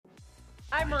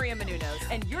I'm Maria Menounos,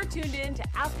 and you're tuned in to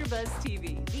AfterBuzz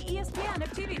TV, the ESPN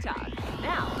of TV talk.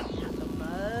 Now, the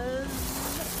buzz.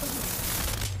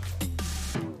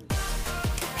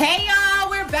 Hey y'all,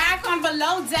 we're back on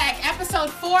Below Deck, episode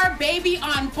 4, Baby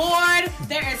on Board.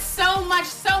 There is so much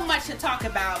to talk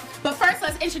about. But first,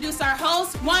 let's introduce our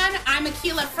hosts. One, I'm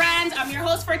Akila Friend. I'm your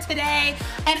host for today.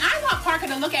 And I want Parker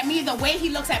to look at me the way he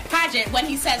looks at Paget when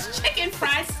he says chicken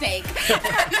fried steak.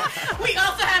 We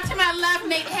also have to my left,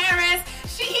 Nate Harris.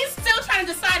 He's still trying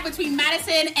to decide between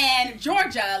Madison and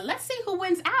Georgia. Let's see who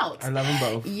wins out. I love them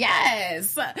both.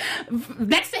 Yes.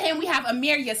 Next to him, we have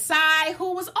Amir Yasai,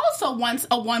 who was also once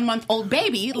a 1-month-old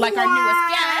baby, like our newest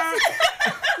guest.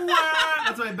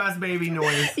 That's my best baby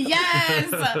noise.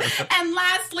 Yes. And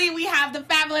lastly, we have the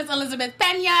fabulous Elizabeth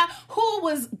Pena, who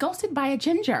was ghosted by a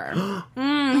ginger.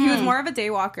 He was more of a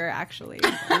daywalker, actually.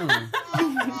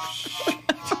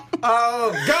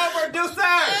 Oh, go producer!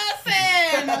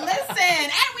 Listen.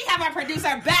 And we have our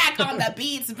producer back on the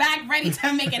beats, back ready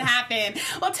to make it happen.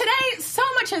 Well, today, so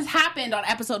much has happened on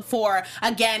episode 4,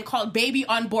 again, called Baby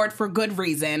on Board for Good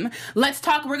Reason. We're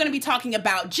going to be talking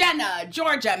about Jenna,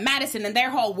 Georgia, Madison, and their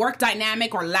whole work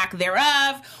dynamic or lack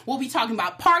thereof. We'll be talking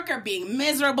about Parker being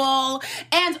miserable,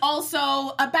 and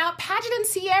also about Paget and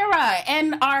Sierra,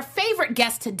 and our favorite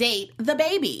guest to date, the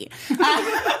baby.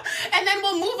 And then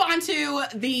we'll move on to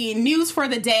the news for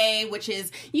the day, which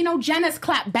is, Jenna's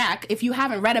clap back. If you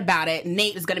haven't read about it,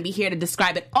 Nate is going to be here to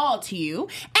describe it all to you.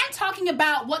 And talking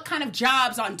about what kind of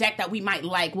jobs on deck that we might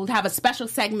like. We'll have a special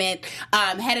segment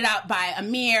headed out by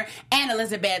Amir and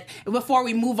Elizabeth before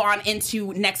we move on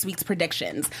into next week's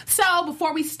predictions. So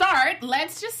before we start,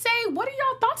 let's just say, what are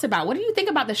y'all thoughts about? What do you think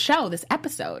about the show, this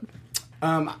episode?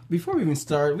 Before we even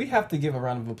start, we have to give a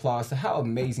round of applause to how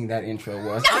amazing that intro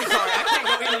was. I'm sorry, I can't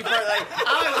go any further.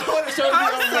 I want to show you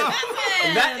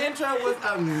that intro was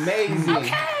amazing.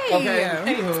 Okay.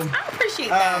 Anywho, I appreciate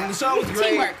that. The show was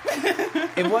great.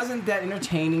 Teamwork. It wasn't that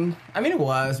entertaining. I mean, it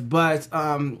was, but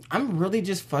I'm really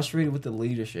just frustrated with the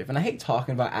leadership, and I hate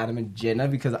talking about Adam and Jenna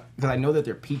because I know that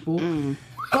they're people.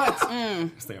 But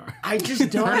yes, they are. I just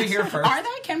don't. Heard it here first. Are they?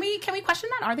 Can we question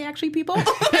that? Are they actually people?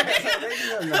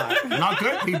 Not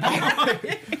good people.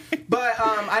 But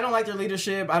I don't like their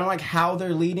leadership. I don't like how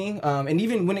they're leading. And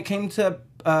even when it came to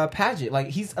Paget, like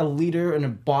he's a leader and a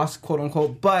boss, quote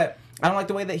unquote. But I don't like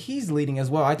the way that he's leading as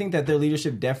well. I think that their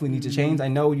leadership definitely needs to change. I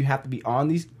know you have to be on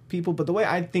these people, but the way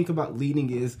I think about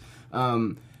leading is.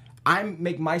 I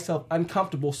make myself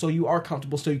uncomfortable so you are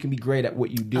comfortable so you can be great at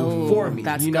what you do for me.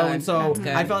 That's good. And so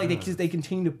I felt like they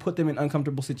continue to put them in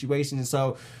uncomfortable situations. And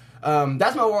so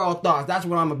that's my overall thoughts. That's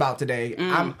what I'm about today.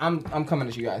 I'm coming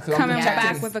at you guys. So Coming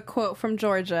back with a quote from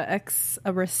Georgia: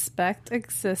 respect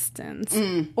existence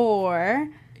or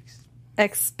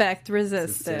expect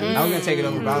resistance. I was gonna take it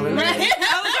over, Robin.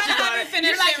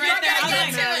 Finish it right there. I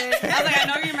was like, I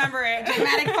know you remember it.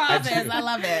 Dramatic pauses. I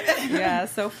love it. Yeah,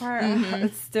 so far,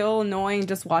 it's still annoying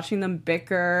just watching them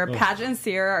bicker. Paget and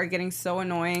Sierra are getting so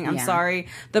annoying. I'm sorry.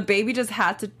 The baby just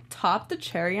had to top the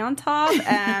cherry on top.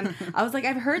 And I was like,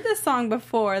 I've heard this song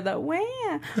before. The wham.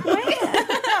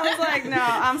 I was like, no,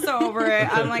 I'm so over it.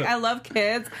 I'm like, I love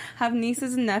kids, have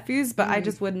nieces and nephews, but I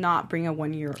just would not bring a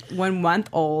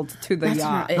 1-month-old to the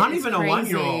yacht. Not even a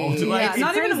 1-year-old. Yeah,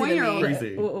 not even a 1-year-old.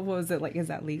 Crazy. What was it like? Is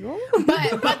that legal?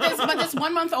 But this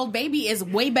 1-month-old baby is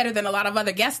way better than a lot of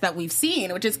other guests that we've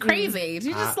seen, which is crazy.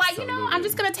 She's just like, I'm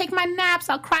just gonna take my naps.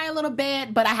 I'll cry a little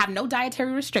bit, but I have no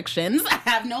dietary restrictions. I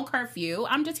have no curfew.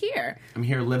 I'm just here. I'm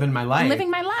here living my life. Living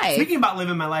my life. Speaking about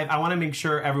living my life, I want to make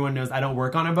sure everyone knows I don't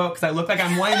work on a boat because I look like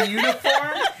I'm wearing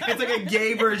uniform. It's like a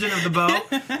gay version of the boat.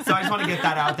 So I just want to get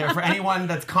that out there for anyone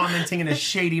that's commenting in a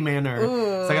shady manner.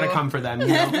 So I gotta come for them,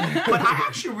 But I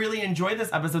actually really enjoyed this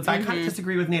episode, so I kind of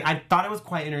disagree with Nate. I thought it was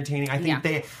quite entertaining. I think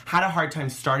they had a hard time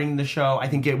starting the show. I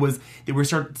think they were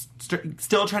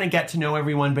still trying to get to know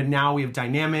everyone, but now we have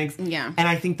dynamics. Yeah. And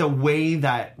I think the way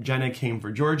that Jenna came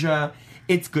for Georgia,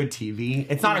 it's good TV.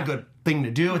 It's not a good thing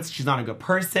to do. She's not a good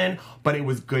person, but it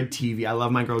was good TV. I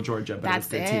love my girl Georgia, but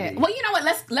That's it was good TV. Well, you know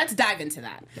what? Let's dive into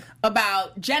that.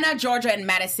 About Jenna, Georgia, and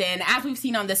Madison. As we've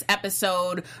seen on this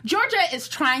episode, Georgia is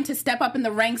trying to step up in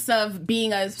the ranks of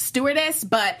being a stewardess,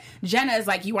 but Jenna is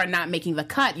like, you are not making the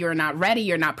cut. You're not ready.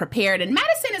 You're not prepared. And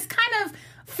Madison is kind of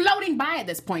floating by at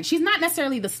this point. She's not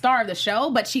necessarily the star of the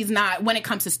show, but she's not when it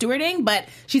comes to stewarding, but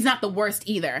she's not the worst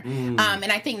either. And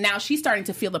I think now she's starting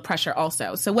to feel the pressure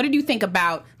also. So what did you think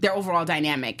about their overall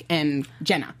dynamic and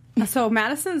Jenna? So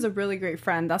Madison's a really great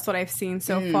friend. That's what I've seen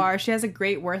so far. She has a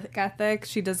great work ethic.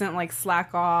 She doesn't like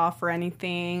slack off or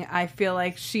anything. I feel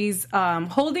like she's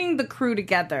holding the crew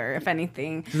together, if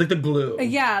anything. She's like the glue.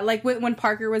 Yeah, like when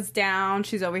Parker was down,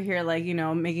 she's over here like,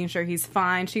 making sure he's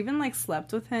fine. She even like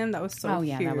slept with him. That was so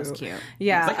cute. that was cute.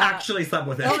 Yeah. It's like actually slept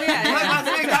with him. Oh, yeah.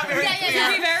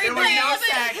 Yeah. Very There was no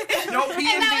sex, no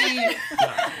P&D.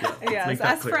 Yes,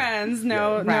 as friends,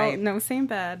 no same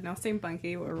bed, no same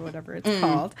bunkie or whatever it's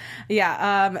called.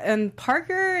 Yeah, and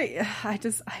Parker, I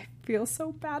feel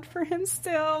so bad for him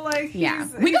still. Like, we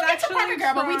can get to Parker,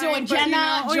 girl, but we doing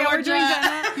Jenna, Georgia. We're doing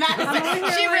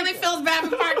Jenna. She really feels bad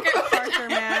for Parker. Parker,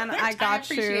 man, I got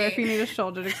you. If you need a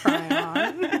shoulder to cry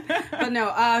on. But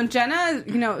no, Jenna,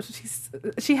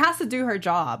 she has to do her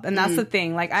job, and that's the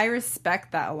thing. Like, I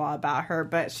respect that a lot about her,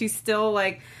 but she's still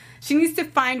like, she needs to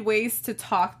find ways to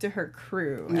talk to her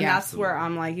crew. And that's where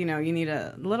I'm like, you need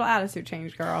a little attitude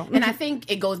change, girl. And I think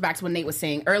it goes back to what Nate was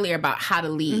saying earlier about how to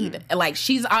lead. Like,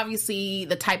 she's obviously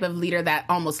the type of leader that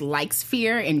almost likes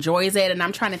fear, enjoys it. And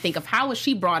I'm trying to think of how was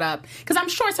she brought up? Because I'm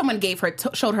sure someone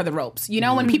showed her the ropes.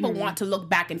 When people want to look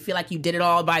back and feel like you did it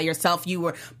all by yourself, you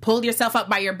were pulled yourself up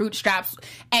by your bootstraps,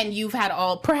 and you've had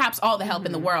perhaps all the help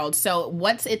in the world. So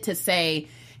what's it to say,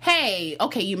 hey,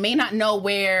 okay, you may not know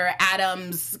where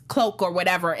Adam's cloak or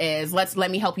whatever is.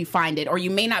 Let me help you find it. Or you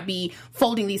may not be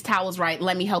folding these towels right.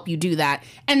 Let me help you do that.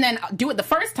 And then do it the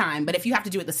first time. But if you have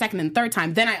to do it the second and third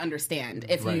time, then I understand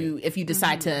if you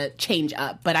decide to change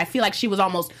up. But I feel like she was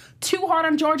almost too hard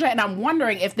on Georgia, and I'm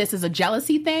wondering if this is a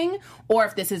jealousy thing or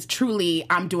if this is truly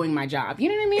I'm doing my job. You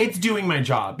know what I mean? It's doing my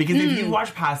job. Because if you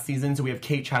watch past seasons, so we have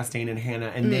Kate Chastain and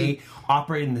Hannah, and they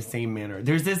operate in the same manner.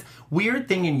 There's this weird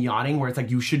thing in yachting where it's like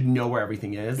you should know where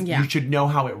everything is. Yeah. You should know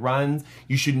how it runs.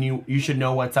 You should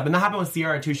know what's up. And that happened with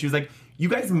Ciara too. She was like, you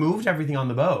guys moved everything on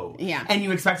the boat. Yeah. And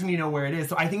you expect me to know where it is.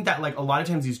 So I think that like a lot of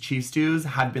times these chief stews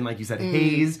have been, like you said,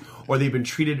 hazed, or they've been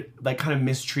treated, like kind of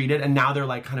mistreated, and now they're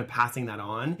like kind of passing that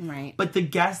on. Right. But the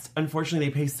guests, unfortunately,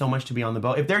 they pay so much to be on the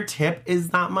boat. If their tip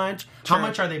is not much, how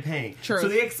much are they paying? True. So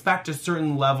they expect a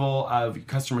certain level of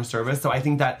customer service. So I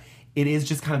think that it is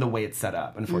just kind of the way it's set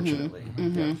up, unfortunately.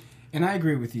 Yeah. And I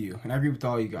agree with you, and I agree with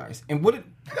all you guys. And what it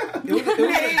was We're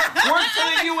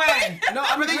filling you in. no,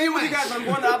 I'm agreeing with you guys, but I'm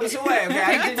going the opposite way. Okay,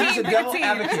 I did just a devil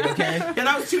advocate. Okay, Yeah,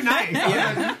 that was too nice.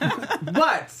 yeah.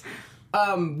 But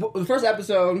the first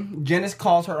episode, Janice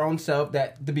calls her own self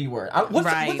the B word. What's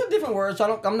a different word?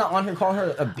 So I'm not on here calling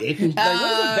her a bitch. Like,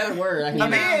 what's a better word? A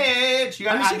bitch. You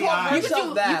gotta she called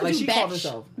herself that. Like, she called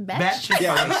herself. Betch.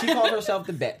 Yeah, like, she called herself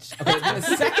the bitch. Okay, then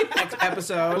the second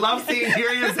episode. Love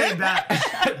hearing you say that.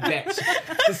 Bitch.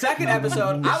 The second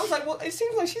episode, I was like, well, it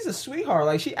seems like she's a sweetheart.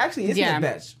 Like, she actually is a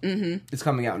bitch. It's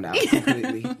coming out now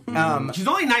completely. She's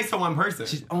only nice to one person.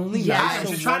 She's only Yeah, nice to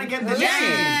she's trying to get the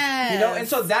Yes. and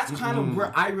so that's kind of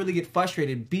where I really get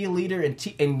frustrated. Be a leader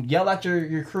and yell at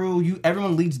your crew.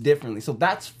 Everyone leads differently, so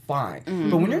that's fine.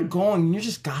 But when you're going, you're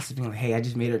just gossiping like, "Hey, I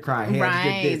just made her cry. Hey, I just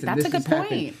did this. And That's this a good just happened."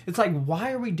 point. It's like,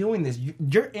 why are we doing this?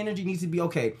 Your energy needs to be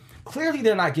okay. Clearly,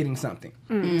 they're not getting something.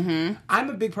 I'm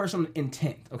a big person on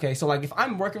intent. Okay, so like if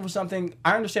I'm working for something,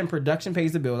 I understand production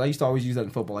pays the bills. I used to always use that in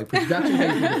football. Like production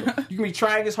pays the bills. You can be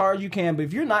trying as hard as you can, but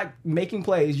if you're not making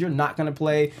plays, you're not going to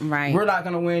play. Right. We're not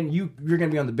going to win. You're going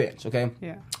to be on the bench. Okay.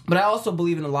 Yeah. But I also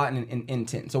believe in a lot in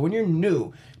intent. So when you're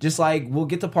new, just like we'll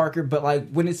get to Parker, but like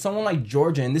when it's someone like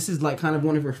Georgia, and this is like kind of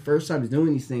one of her first times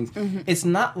doing these things, it's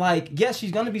not like, yes,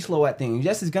 she's going to be slow at things.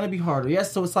 Yes, it's going to be harder.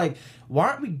 Yes, so it's like, why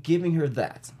aren't we giving her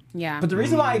that? Yeah. But the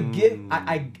reason why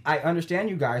I understand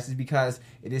you guys is because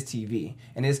it is TV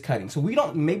and it is cutting. So we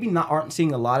aren't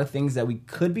seeing a lot of things that we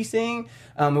could be seeing.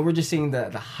 And we're just seeing the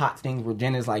hot things where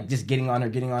Jen is like just getting on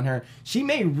her. She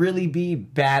may really be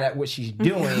bad at what she's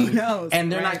doing. Who knows?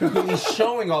 And they're not completely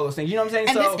showing all those things. You know what I'm saying?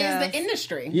 And so, this is the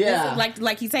industry. Yeah. This is,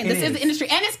 like he's saying, this is the industry.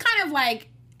 And it's kind of like,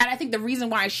 and I think the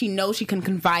reason why she knows she can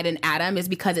confide in Adam is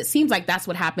because it seems like that's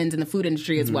what happens in the food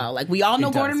industry as well. Like, we all know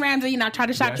Gordon Ramsay, not try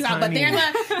to shout you out, but there's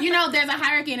a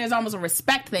hierarchy and there's almost a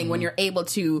respect thing when you're able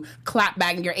to clap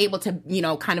back and you're able to,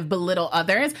 kind of belittle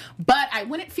others. But I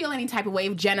wouldn't feel any type of way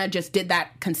if Jenna just did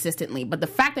that consistently. But the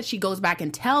fact that she goes back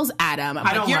and tells Adam,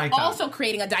 you're also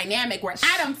creating a dynamic where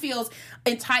Adam feels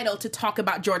entitled to talk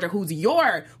about Georgia, who's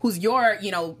your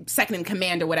second in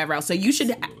command or whatever else. So you should,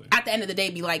 at the end of the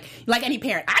day, be like any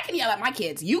parent, I can yell at my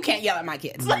kids. You can't yell at my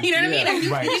kids. Like, you know what I mean?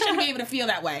 Like, you shouldn't be able to feel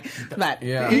that way. But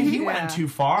he went too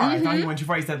far. I thought he went too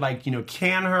far. He said, like,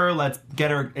 can her, let's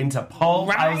get her into pulp.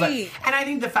 Right. I was like, and I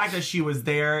think the fact that she was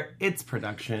there, it's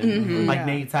production. Like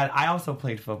Nate said, I also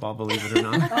played football, believe it or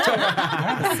not.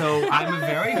 Yeah, so I'm a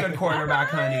very good quarterback,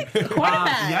 honey.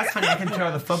 Yes, honey, I can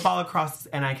throw the football across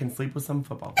and I can sleep with some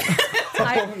football players.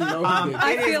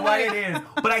 I It is feel what like- it is.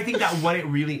 But I think that what it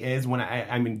really is,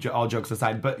 I mean, all jokes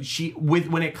aside, but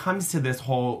when it comes to this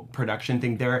whole production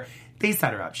thing, they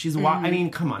set her up. She's I mean,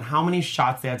 come on, how many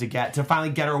shots they had to get to finally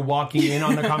get her walking in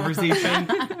on the conversation?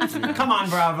 Come on,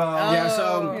 Bravo. Yeah,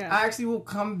 so Yeah. I actually will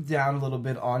come down a little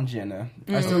bit on Jenna.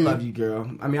 I still love you, girl.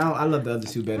 I mean, I love the other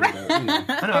two better, but you know.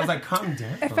 I know. I was like, calm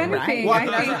down. If anything, Well, I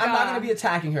think I'm not going to be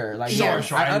attacking her. Like, Sure, yeah,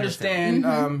 sure, I I understand.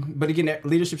 But again,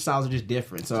 leadership styles are just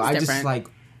different. So I just different. like,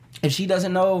 if she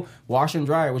doesn't know washer and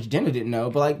dryer, which Jenna didn't know,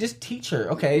 but like, just teach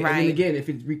her, okay? And Right. then again, if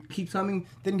it keeps coming,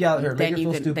 then yell at her, make her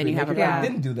feel stupid. then you have make a her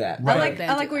problem. Didn't do that. I Right. like Then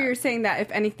I do like what that. you're saying, that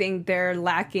if anything they're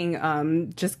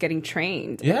lacking just getting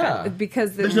trained. Yeah.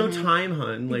 Because There's no time,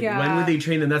 hun. Like, Yeah. when would they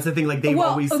train? And that's the thing. Like, they've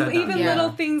always said that. even Yeah.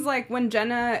 little things like when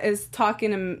Jenna is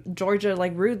talking to Georgia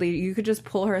like rudely, you could just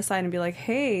pull her aside and be like,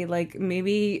 "Hey, like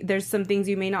maybe there's some things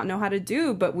you may not know how to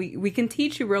do, but we can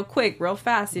teach you real quick, real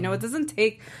fast. You know, it doesn't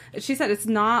take." She said it's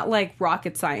not like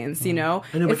rocket science. You know,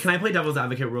 I know, but can I play devil's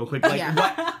advocate real quick? Like, Yeah.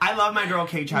 what I love my girl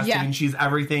Kate Chastain. Yeah. She's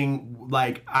everything.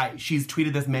 Like, she's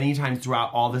tweeted this many times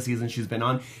throughout all the seasons she's been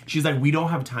on. She's like, we don't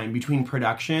have time between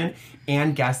production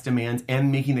and guest demands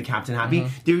and making the captain happy.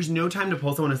 There's no time to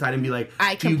pull someone aside and be like,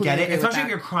 I do you completely get it? agree with Especially if that.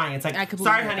 you're crying. It's like, I completely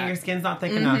sorry, agree with honey, that. your skin's not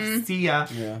thick enough. See ya.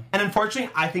 Yeah. And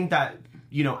unfortunately, I think that,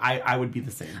 you know, I would be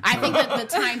the same. I think that the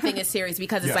time thing is serious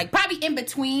because it's Yeah. like probably in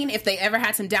between. If they ever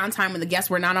had some downtime when the guests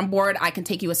were not on board, I can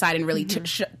take you aside and really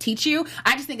teach you.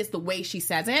 I just think it's the way she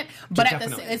says it, but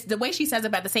Definitely. it's the way she says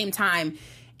it. But at the same time,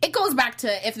 it goes back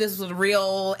to if this was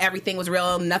real, everything was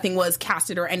real, nothing was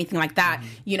casted or anything like that.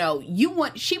 You know,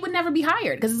 she would never be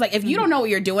hired because it's like if you don't know what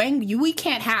you're doing, we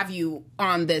can't have you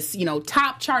on this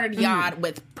top chartered yacht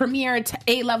with premier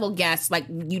A-level guests. Like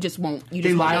you just won't. You They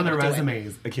just lie won't on be their able to do it.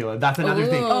 resumes, Akila. That's another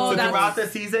thing. So that's- throughout the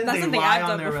season, that's they something lie I've on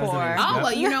done their before. resumes. Oh Yep.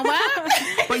 well, you know what?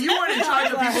 But you weren't in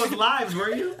charge of people's lives,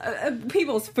 were you?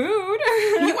 people's food.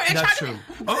 You were in That's charge true. of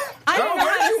Oh, I didn't know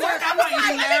where how did you to work? I'm not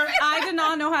even there. I did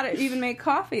not know how to even make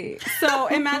coffee. So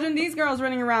imagine these girls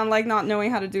running around like not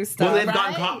knowing how to do stuff. Well, they've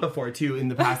gotten Right? caught before too in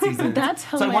the past season. That's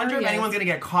So I wonder if hilarious. anyone's gonna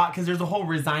get caught because there's a whole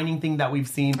resigning thing that we've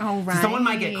seen. Oh, So someone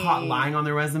might get right. caught lying on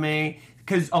their resume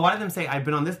because a lot of them say, "I've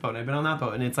been on this boat, and I've been on that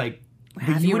boat," and it's like, but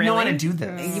Have you you would know how really? to do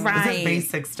this. This Right. is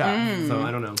basic stuff. So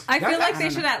I don't know. I feel That's like they actually-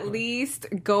 should at least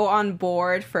go on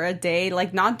board for a day,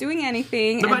 like not doing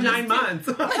anything. What about and 9 months?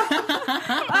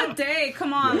 a day,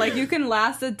 come on, like you can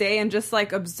last a day and just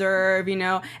like observe,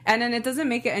 and then it doesn't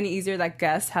make it any easier that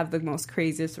guests have the most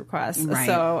craziest requests. Right.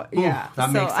 So yeah, that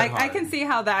so makes it I hard. can see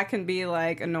how that can be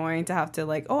like annoying to have to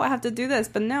like, oh, I have to do this,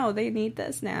 but no, they need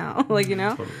this now, like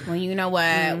Well, you know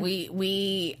what?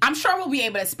 We I'm sure we'll be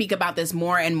able to speak about this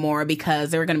more and more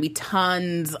because there are going to be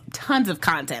tons of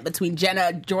content between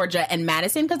Jenna, Georgia, and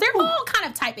Madison because they're all kind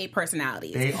of type A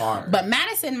personalities. They are. But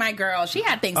Madison, my girl, she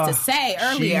had things to say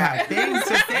earlier. She had things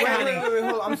to say, honey. Wait,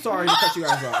 hold on. I'm sorry to cut you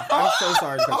guys off. I'm so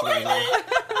sorry to cut you guys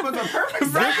off. It was a perfect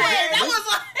segue. That was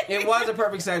like, It was a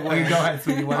perfect segue. Okay, go ahead,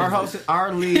 sweetie. What Our is it? host,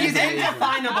 our lead. He's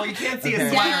indefinable. You can't see his Okay.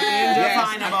 sweater.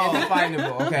 Yes. Indefinable.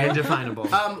 Indefinable. Okay.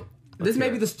 Indefinable. This may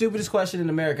be the stupidest question in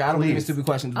America. I don't believe in stupid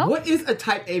questions. What is a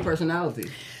type A personality?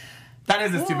 That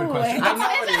is a stupid question. I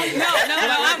know it is. no,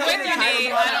 I'm with you, Titles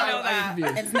Nate. are- I don't know I'm that.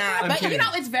 confused. It's not. I'm But kidding.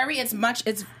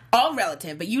 it's all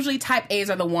relative. But usually type A's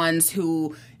are the ones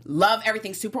who love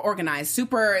everything super organized,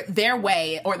 super their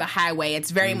way or the highway. It's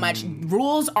very much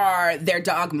rules are their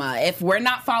dogma. If we're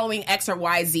not following X or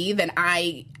Y, Z, then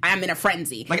I'm in a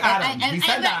frenzy. Like Adam. He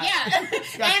said that. Yeah. Yes,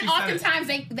 he said And oftentimes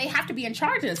they have to be in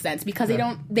charge in a sense because they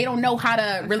don't know how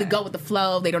to really go with the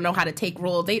flow. They don't know how to take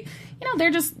rules.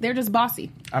 They're just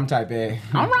bossy. I'm type A.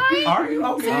 All right. Are you?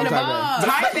 Okay. Get type A. above.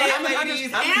 Type A I'm ladies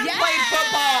just- and Yes. play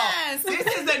football.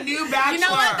 This is the new bachelor. You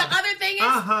know what? The other thing is,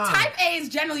 Uh-huh. type A's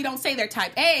generally don't say they're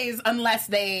type A's unless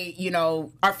they,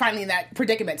 are finally in that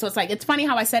predicament. So it's funny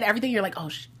how I said everything. You're like, oh,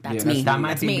 that's Yeah, me. that might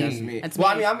That's be me. me. That's me. That's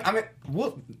Well, me. I mean,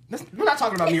 we're not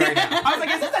talking about me right now. I was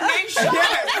like, is this a name show? Yeah,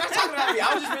 we're not talking about me.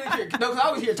 I was just really curious. No, because I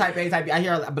always hear type A, type B. I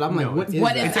hear, but I'm like, No, what is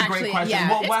what that? is It's a actually- great question. yeah,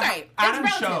 well, it's what great. It's Adam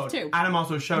relative, showed. too. Adam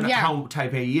also showed Yeah. how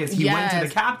type A he is. He went to Yes.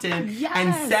 the captain Yes.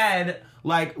 and said,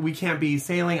 like, we can't be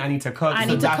sailing. I need to cook. I so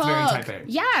need to that's cook. very type A.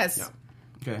 Yes. Yeah.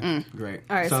 Okay, great.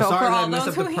 All right, so sorry for that I all messed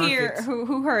those up who the hear perfect-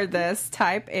 who heard this,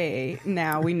 type A,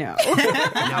 now we know.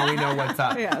 Now we know what's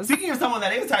up. Yes. Speaking of someone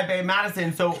that is type A,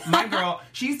 Madison, so my girl,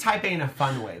 she's type A in a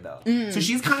fun way, though. So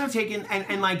she's kind of taken,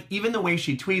 and like, even the way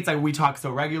she tweets, like, we talk so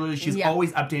regularly, she's Yeah.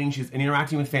 always updating, she's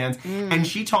interacting with fans. And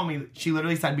she told me, she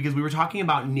literally said, because we were talking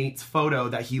about Nate's photo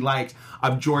that he liked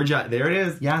of Georgia, there it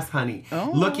is, yes, honey,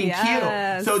 looking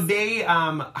yes. cute. So they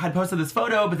had posted this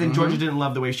photo, but then Georgia didn't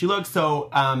love the way she looked, so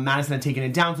Madison had taken it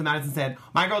it down. So Madison said,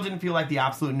 my girl didn't feel like the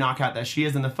absolute knockout that she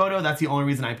is in the photo. That's the only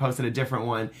reason I posted a different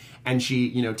one. And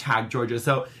she, tagged Georgia.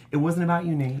 So it wasn't about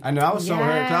you, Nate. I know, I was so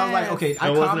hurt. Because I was like, okay, I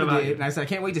wasn't about commented you. and I said, I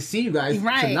can't wait to see you guys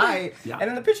Right. tonight. Yeah. And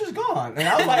then the picture's gone. And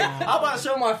I was like, I'm about to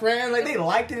show my friends. Like, they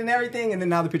liked it and everything. And then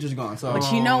now the picture's gone. So,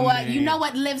 But you know what? You know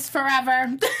what lives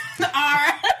forever?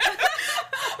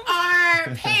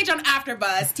 Our page on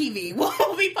AfterBuzz TV.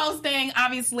 We'll be posting,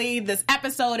 obviously, this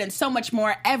episode and so much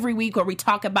more every week where we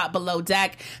talk about Below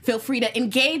Deck. Feel free to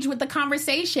engage with the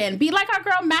conversation. Be like our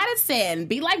girl Madison.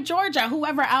 Be like Georgia,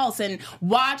 whoever else. And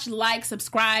watch, like,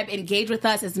 subscribe, engage with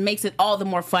us. It makes it all the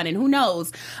more fun. And who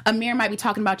knows, Amir might be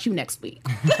talking about you next week.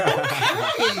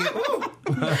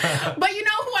 But you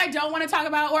know who I don't want to talk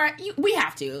about? We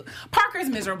have to. Parker's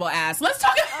miserable ass. Let's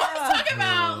talk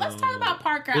about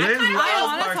Parker. Liz I loves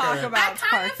want to Parker. talk I about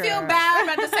kind of Parker. feel bad,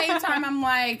 but at the same time, I'm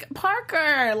like,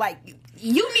 Parker, like,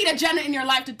 you need a Jenna in your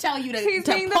life to tell you to He's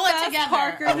pull being the it best together.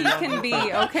 Parker he can be,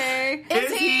 okay?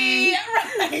 Is Is he? he?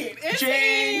 Right. Is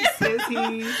James, he? is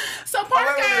he? So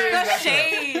Parker, The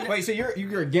shade. Wait, so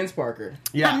you're against Parker?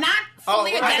 Yeah. I'm not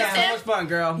fully I against had so him. much fun,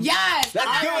 girl. Yes, Let's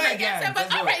I'm do it against again. him. But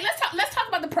Let's do all right, let's talk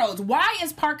about the pros. Why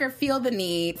is Parker feels the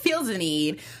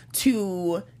need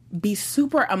to be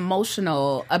super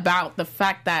emotional about the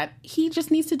fact that he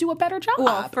just needs to do a better job?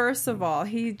 Well, first of all,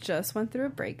 he just went through a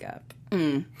breakup.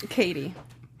 Katie.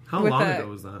 How With long a ago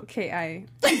was that?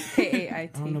 K-A-I-T-I.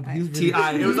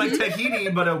 T.I. It was like Tahiti,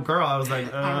 but a girl. I was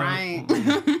like, All right.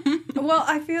 Well,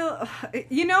 I feel,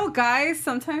 guys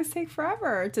sometimes take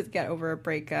forever to get over a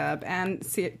breakup. And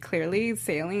clearly,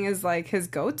 sailing is like his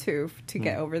go-to to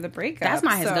get over the breakup. That's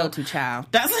not his So- go-to, child.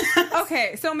 That's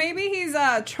Okay, so maybe he's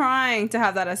trying to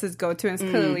have that as his go-to, and it's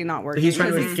clearly not working. He's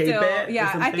trying to because escape still, it or Yeah,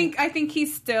 I something? think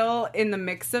he's still in the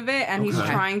mix of it, and he's Okay.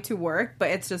 trying to work, but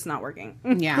it's just not working.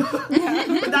 yeah.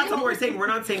 But that's all we're saying. We're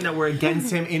not saying that we're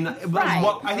against him.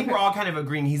 Right. I think we're all kind of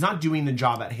agreeing he's not doing the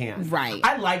job at hand. Right.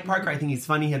 I like Parker. I think he's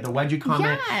funny. He had the wedgie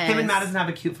comment. Yes. Him and Madison have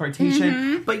a cute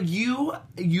flirtation. But you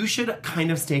should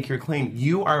kind of stake your claim.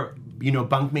 You are,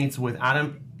 bunkmates with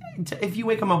Adam. If you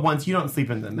wake him up once, you don't sleep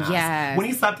in the mess. Yes. When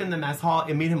he slept in the mess hall,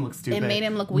 it made him look stupid. It made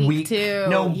him look weak, too.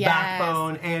 No Yes.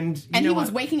 backbone. And And you he know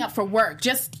was what? waking up for work.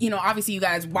 Just, obviously you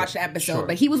guys watched the episode, Sure.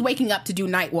 but he was waking up to do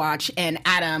night watch, and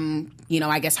Adam,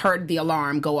 I guess heard the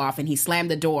alarm go off, and he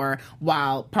slammed the door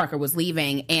while Parker was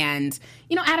leaving, and,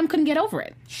 Adam couldn't get over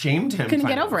it. Shamed him. Couldn't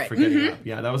get finally over it. for getting up.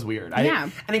 Yeah, that was weird. Yeah.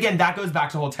 And again, that goes back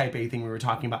to the whole type A thing we were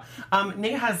talking about.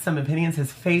 Nate has some opinions.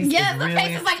 His face Yeah, is the really...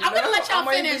 face is like, I'm going to let y'all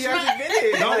finish.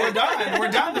 but- No, we're done.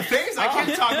 We're done. The face. I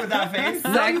can't talk with that face.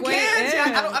 No, you Segue can't.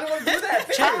 in. I don't want to do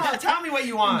that. Tell me what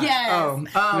you want. Yes.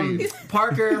 Please.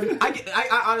 Parker.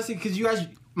 I honestly, because you guys,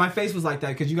 my face was like that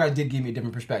because you guys did give me a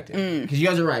different perspective. Because you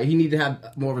guys are right. He needed to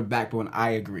have more of a backbone.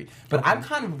 I agree. But I'm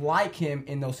kind of like him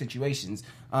in those situations.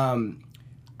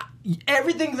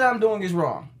 Everything that I'm doing is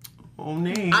wrong. Oh,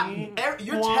 Nate.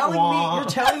 You're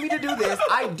telling me to do this.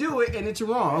 I do it, and it's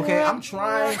wrong. Okay, I'm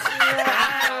trying.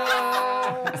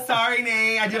 Sorry,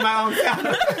 Nate. I did my own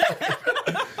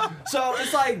sound. So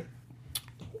it's like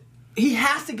he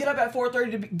has to get up at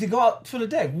 4:30 to go out to the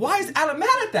deck. Why is Adam mad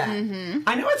at that?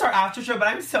 I know it's our after show, but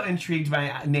I'm so intrigued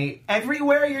by Nate.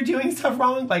 Everywhere you're doing stuff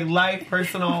wrong, like life,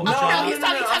 personal. no, job. he's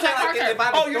talking about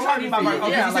Parker. Oh, you're talking about Mark.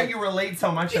 Okay, Yeah, you said you relate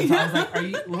so much. And so I was like, are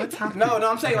you? What's happening? No,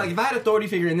 I'm saying like if I had an authority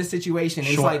figure in this situation,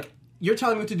 it's Sure. like you're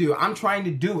telling me what to do. I'm trying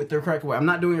to do it the correct way. I'm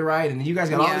not doing it right, and you guys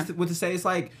got all Yeah. this what to say. It's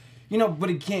like but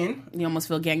again, You almost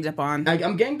feel ganged up on.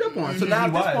 I'm ganged up on. So now He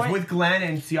at this was point, with Glenn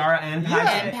and Ciara and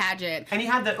Paget. And Paget. And he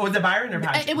had was it Byron or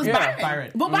Paget? It was Yeah,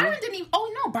 Byron. But Byron didn't even...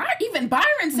 Oh, no. even Byron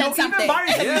said No, something. even Byron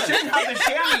said you shouldn't have the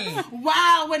chamois.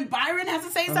 Wow, when Byron has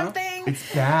to say something...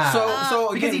 It's bad.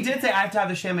 so because again, he did say I have to have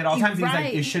the chamois at all times. He's Right.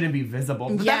 like it shouldn't be visible.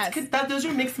 But Yes. those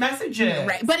are mixed messages.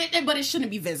 Right, but it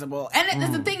shouldn't be visible.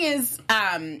 And the thing is,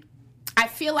 I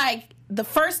feel like the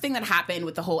first thing that happened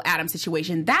with the whole Adam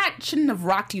situation, that shouldn't have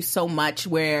rocked you so much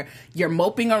where you're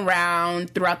moping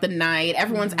around throughout the night,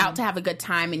 everyone's out to have a good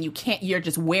time, and you're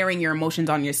just wearing your emotions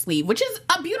on your sleeve, which is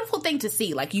a beautiful thing to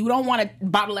see. Like, you don't want to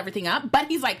bottle everything up, but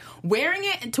he's like wearing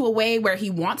it into a way where he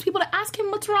wants people to ask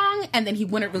him what's wrong, and then he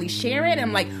wouldn't really share it. And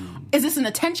I'm like, is this an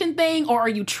attention thing, or are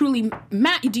you truly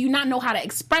mad? Do you not know how to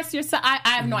express yourself? I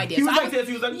have no idea. He was So I like this.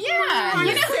 He was like, yeah, I'm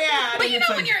you know, sad. but And you it's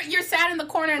know like- when you're sad in the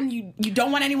corner and you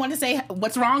don't want anyone to say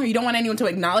what's wrong, or you don't want anyone to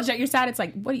acknowledge that you're sad. It's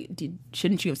like,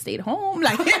 shouldn't you have stayed home?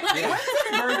 Like, When's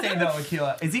his birthday though,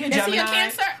 Akila? Is he a Gemini? he a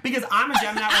Cancer? Because I'm a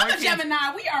Gemini. I'm or a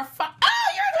Gemini. We are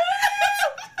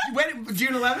When,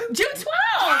 June 11th? June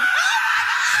 12th.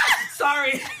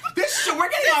 Sorry. We're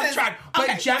getting off track. But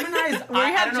okay. Gemini's, I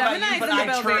have don't know about Geminis you, but in the I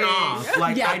turn building. off.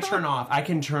 Like, Yeah. I turn off. I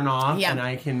can turn off, Yeah. and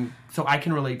I can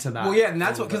relate to that. Well, yeah, and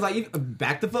that's what, because like,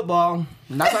 back to football.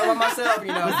 I'm not talking about myself, you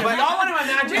know. But we all want to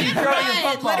imagine you throwing a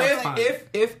Right, football. literally. It's fine.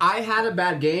 If I had a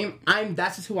bad game,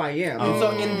 that's just who I am. And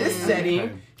so in this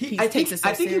setting, He I takes think it so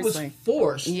I think he was seriously.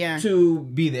 forced Yeah. to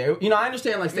be there. You know, I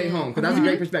understand like stay home because that's a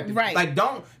great perspective. Right. Like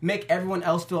don't make everyone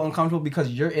else feel uncomfortable because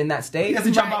you're in that state. He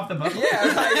doesn't jump Right. off the boat.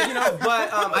 Yeah, like, you know,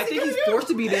 but I think he's forced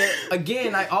to be there.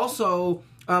 Again, I also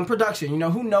production. You know,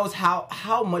 who knows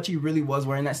how much he really was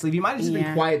wearing that sleeve. He might have just Yeah.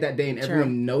 been quiet that day and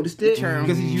everyone noticed it True.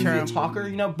 because he's usually True. a talker.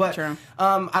 You know, but True.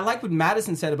 I like what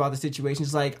Madison said about the situation.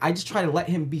 It's like I just try to let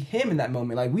him be him in that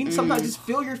moment. Like we sometimes just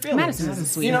feel your feelings. Madison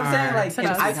is a You know what I'm saying? sweetheart. Like Such a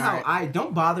and that's sweetheart. how I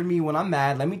don't bother me when I'm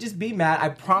mad. Let me just be mad. I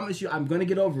promise you, I'm gonna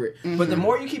get over it. But the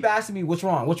more you keep asking me, what's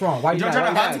wrong? What's wrong? Why you Don't mad? try Why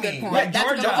to you hug mad? That's a good point. Like That's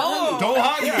a good Georgia. point. Don't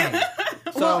hug me.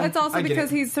 Well, it's also I get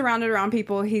because it. he's surrounded around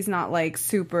people he's not like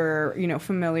super,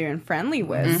 familiar and friendly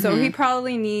with. So he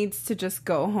probably needs to just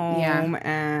go home Yeah.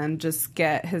 and just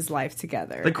get his life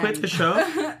together. Like quit And, the show?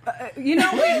 we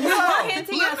were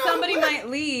hinting that somebody might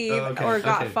leave Oh, okay, or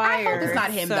got okay. fired. I hope it's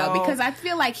not him So- though, because I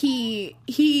feel like he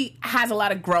has a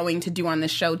lot of growing to do on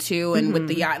this show too, and with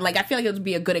the yacht. Like I feel like it would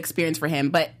be a good experience for him.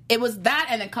 But it was that,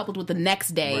 and then coupled with the next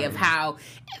day of how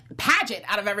Paget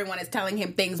out of everyone is telling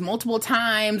him things multiple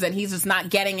times, and he's just not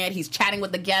getting it. He's chatting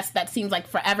with the guests that seems like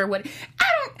forever.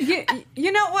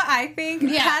 You know what I think?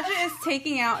 Yeah. Paget is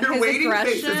taking out Your his waiting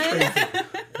face is aggression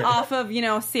crazy. off of,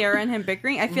 Sierra and him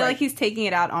bickering. I feel like he's taking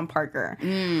it out on Parker.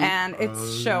 And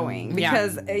it's showing.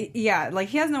 Because, like,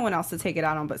 he has no one else to take it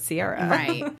out on but Sierra.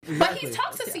 Right. But he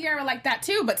talks to Sierra like that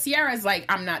too. But Sierra's like,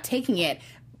 I'm not taking it.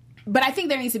 But I think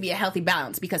there needs to be a healthy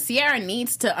balance because Sierra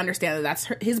needs to understand that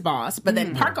that's his boss. But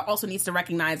then Parker also needs to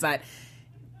recognize that,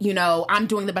 I'm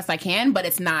doing the best I can, but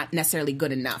it's not necessarily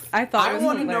good enough. I thought I it was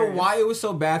want to know hilarious. why it was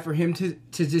so bad for him to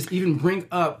just even bring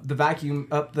up the vacuum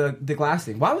up the glass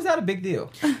thing. Why was that a big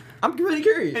deal? I'm really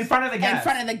curious. In front of the guests. In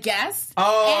front of the guests.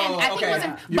 Oh, and I think okay. it was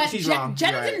You're- but she's Jenna, wrong.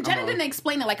 Jenna, You're right. didn't, I'm Jenna wrong. didn't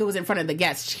explain it like it was in front of the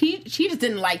guests. She just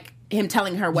didn't like him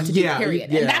telling her what to Yeah, do,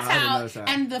 period. yeah, and that's I didn't how, notice that.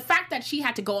 and the fact that she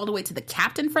had to go all the way to the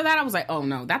captain for that, I was like, oh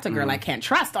no, that's a girl I can't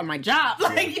trust on my job.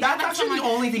 Like, That's actually the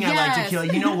only thing I like to Yes. kill.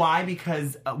 You know why?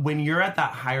 Because when you're at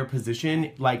that higher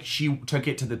position, like she took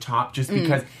it to the top just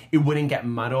because it wouldn't get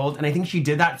muddled. And I think she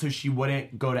did that so she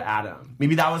wouldn't go to Adam.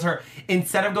 Maybe that was her.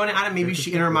 Instead of going to Adam, maybe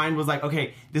she in her mind was like,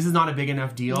 okay, this is not a big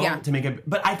enough deal Yeah. to make it.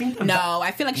 But I think No,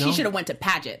 I feel like she No? should have went to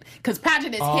Paget because Paget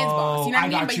is his boss. You know what I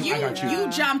mean? I got But you, I got you. you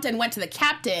jumped and went to the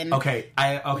captain. Okay,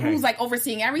 Who's like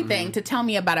overseeing everything to tell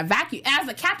me about a vacuum. As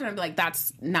a captain, I'd be like,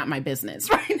 that's not my business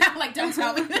right now. Like, don't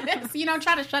tell me this.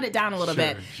 Try to shut it down a little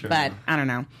bit. sure. But I don't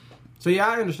know. So yeah,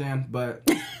 I understand, but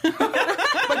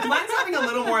But Glenn's having a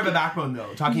little more of a backbone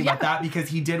though, talking about that because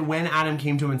he did when Adam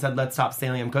came to him and said, "Let's stop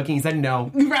saying I'm cooking." He said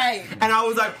no. Right. And I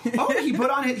was like, oh, he put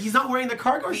on it. He's not wearing the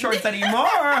cargo shorts anymore,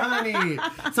 honey.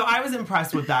 So I was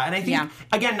impressed with that. And I think,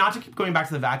 again, not to keep going back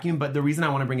to the vacuum, but the reason I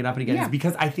want to bring it up again is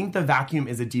because I think the vacuum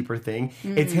is a deeper thing.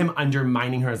 It's him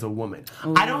undermining her as a woman.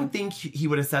 I don't think he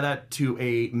would have said that to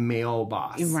a male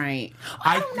boss. Right.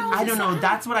 I don't know.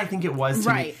 That's what I think it was to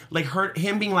me. Right. Like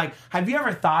him being like, have you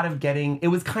ever thought of getting, it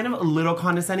was kind of a little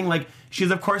condescending. Like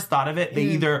she's of course thought of it. They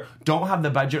either don't have the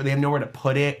budget or they have nowhere to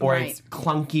put it or Right. it's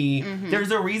clunky.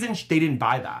 There's a reason they didn't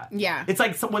buy that. Yeah. It's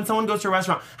like when someone goes to a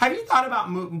restaurant, have you thought about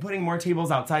putting more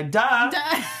tables outside? Duh.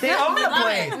 They own We the love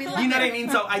place. it. We love You know what I it. mean?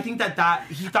 So I think that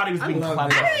he thought he was being love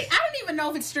clever. it. I don't even know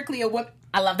if it's strictly a whip.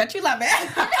 I love that you love it.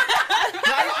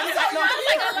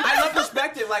 I love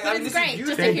perspective. Like, But I mean, it's this is great,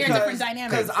 just beautiful to hear because- different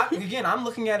dynamics. Because I'm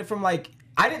looking at it from like,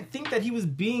 I didn't think that he was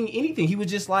being anything. He was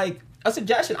just like a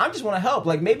suggestion. I just want to help.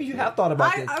 Like maybe you have thought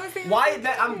about this. I was thinking Why the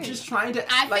that? same I'm thing. just trying to.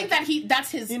 I like, think that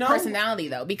that's his personality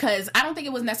though, because I don't think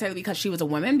it was necessarily because she was a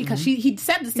woman, because he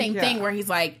said the same thing where he's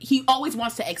like, he always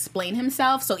wants to explain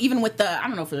himself. So even with the, I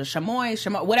don't know if it was chamois,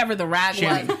 whatever the rag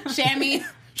was, chamois.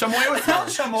 Chamois was called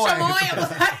chamois.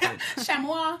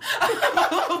 Chamois,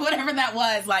 whatever that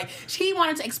was. Like, he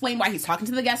wanted to explain why he's talking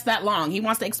to the guests that long. He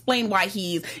wants to explain why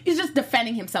he's just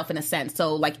defending himself in a sense.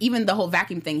 So, like, even the whole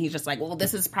vacuum thing, he's just like, well,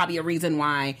 this is probably a reason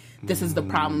why this is the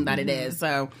problem that it is.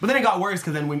 So, But then it got worse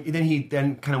because then he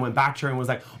kind of went back to her and was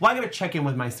like, well, I got to check in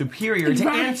with my superior to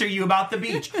Right. answer you about the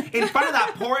beach in front of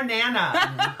that poor Nana.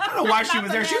 I don't know why she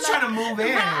was there. She was trying to move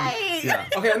in. right. Yeah.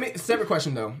 Okay. Separate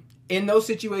question though. in those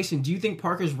situations, do you think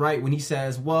Parker's right when he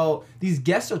says, well, these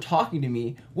guests are talking to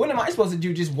me? What am I supposed to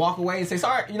do? Just walk away and say,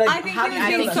 sorry? Like, I think he was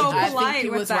being so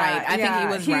polite with that. I think he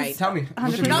was right. Tell me.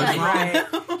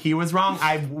 100%. He was wrong.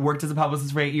 I've worked as a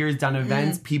publicist for 8 years, done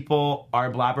events. People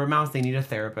are blabbermouths. They need a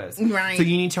therapist. Right. So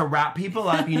you need to wrap people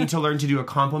up. You need to learn to do a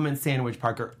compliment sandwich,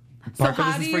 Parker. Parker,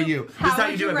 how this do is for you. This is how how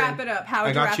would you do you it. wrap it up? How would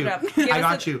I you got wrap you. it up? I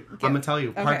got you. I'm going to tell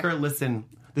you. Parker, listen.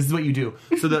 This is what you do.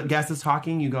 So the guest is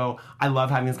talking. You go, I love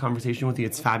having this conversation with you.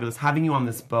 It's fabulous. Having you on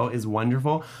this boat is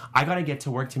wonderful. I got to get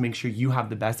to work to make sure you have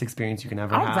the best experience you can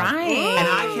ever have. All right. And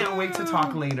I can't wait to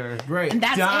talk later. Great. And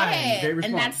that's Done. it. Great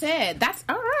And response. that's it. That's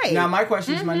all right. Now, my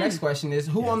next question is,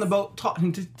 who on the boat taught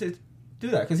him to do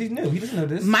that? Because he's new. He doesn't know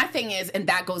this. My thing is, and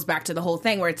that goes back to the whole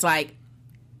thing where it's like,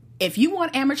 if you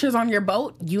want amateurs on your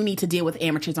boat, you need to deal with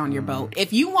amateurs on your boat.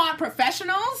 If you want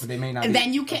professionals, They may not be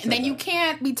then you upset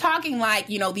can't be talking like,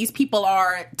 these people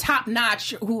are top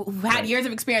notch who had years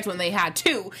of experience when they had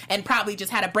two and probably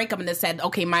just had a breakup and they said,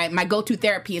 okay, my go-to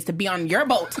therapy is to be on your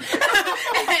boat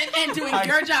and doing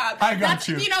your job. I got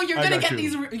you. You're I gonna got get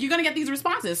you. you're gonna get these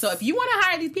responses. So if you want to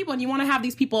hire these people and you want to have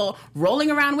these people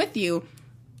rolling around with you,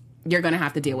 you're going to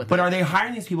have to deal with But it. are they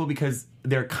hiring these people because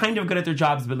they're kind of good at their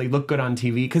jobs, but they look good on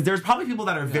TV? Because there's probably people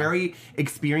that are very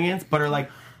experienced, but are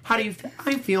like, how do you feel?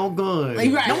 I feel good.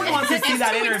 Right. No one wants to see It's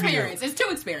that too interview. experienced. It's too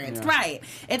experienced, right?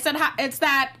 It's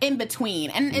that in between,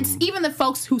 and it's even the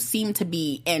folks who seem to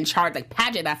be in charge. Like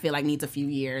Paget, I feel like needs a few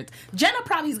years. Jenna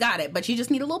probably's got it, but you just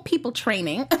need a little people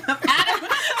training.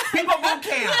 People boot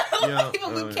camp. People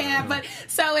boot camp, but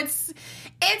so it's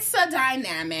a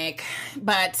dynamic,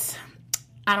 but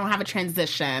I don't have a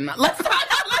transition. Let's talk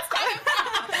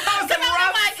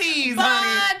rough seas,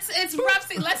 honey. But it's rough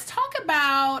seas. Let's talk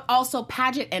about also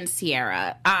Paget and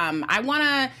Ciara. I want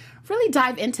to really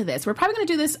dive into this. We're probably going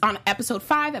to do this on episode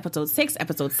 5, episode 6,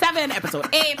 episode 7,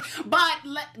 episode 8, but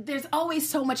there's always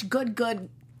so much good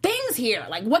things here.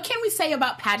 Like, what can we say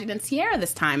about Paget and Ciara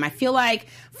this time? I feel like,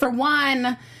 for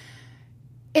one,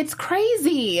 it's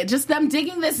crazy. Just them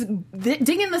digging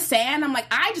the sand. I'm like,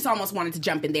 I just almost wanted to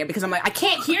jump in there because I'm like, I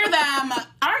can't hear them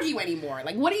argue anymore.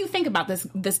 Like, what do you think about this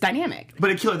dynamic? But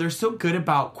Akila, they're so good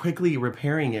about quickly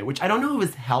repairing it, which I don't know if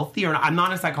it's healthy or not. I'm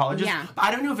not a psychologist, Yeah. but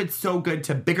I don't know if it's so good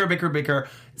to bicker,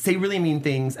 say really mean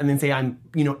things, and then say I'm,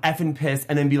 effing pissed,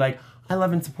 and then be like, I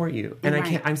love and support you, and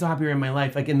Right. I'm so happy you're in my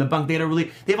life. Like in the bunk, they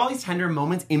have all these tender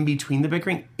moments in between the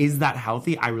bickering. Is that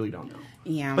healthy? I really don't know.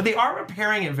 Yeah. But they are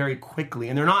repairing it very quickly,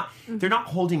 and they're not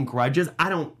holding grudges. I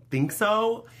don't think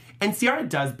so. And Ciara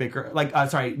does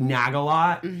nag a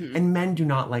lot, and men do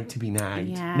not like to be nagged.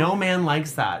 Yeah. No man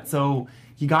likes that. So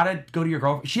you gotta go to your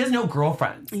girlfriend. She has no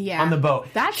girlfriends Yeah. on the boat.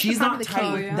 That's She's probably not the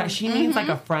tight. key. That she means like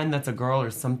a friend that's a girl or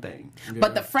something.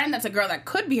 But the friend that's a girl that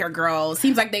could be her girl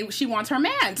seems like she wants her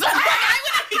man. So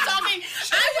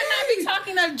I would not be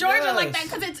talking to Georgia like that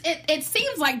because it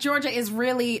seems like Georgia is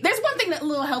really. There's one thing, that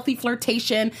little healthy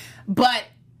flirtation, but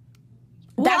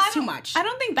that's too much. I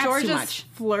don't think that's Georgia's too much.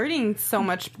 flirting so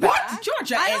much back. What?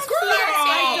 Georgia I is don't see it.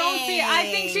 I don't see it. I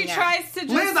think she flirting. tries to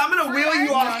just... Liz, I'm gonna wheel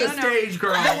you off the stage,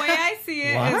 girl. The way I see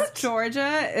it is What?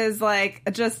 Georgia is like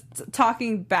just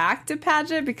talking back to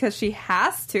Paget because she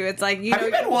has to. It's like, Have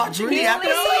you been watching the he's episode?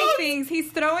 throwing things.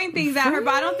 He's throwing things at her,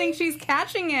 but I don't think she's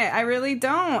catching it. I really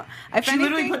don't. If She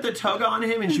literally put the toga on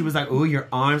him, and she was like, "Oh, your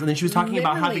arms," and then she was talking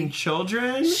about Literally. having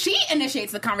children. She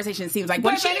initiates the conversation. It seems like but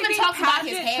when she if even anything, talks about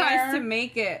his Paget hair. tries to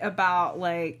make it about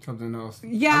like. Something else.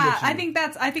 Yeah, I think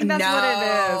that's what it is.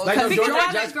 No. Like, no, Because Georgia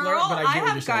as does a girl, flirt, but I get I what you're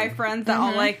have guy saying. friends that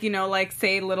all like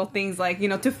say little things like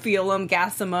to feel them,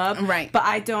 gas them up. Right. But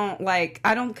I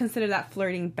don't consider that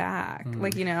flirting back. So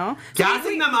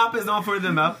Gassing them up is not flirting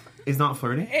them up. Is not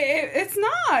flirting. it's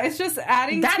not. It's just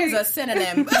adding. That to, is a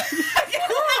synonym.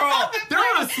 Girl, they're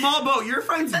on a small boat. Your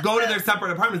friends go to their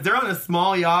separate apartments. They're on a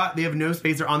small yacht. They have no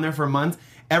space. They're on there for months.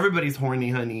 Everybody's horny,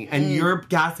 honey, and you're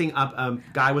gassing up a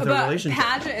guy with a But relationship.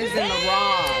 Paget is in the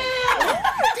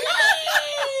wrong.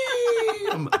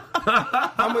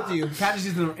 I'm with you. Paget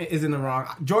is in the wrong.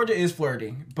 Georgia is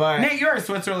flirting, but Nate, you're in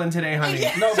Switzerland today, honey.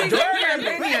 no, but Your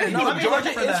opinion. No, Let me Georgia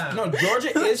look for is that.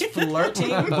 Georgia is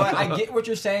flirting, but I get what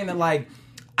you're saying. That like,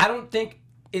 I don't think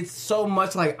it's so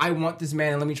much like I want this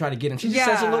man and let me try to get him. She just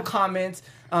says a little comments,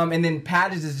 and then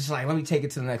Paget is just like, let me take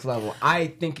it to the next level. I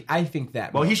think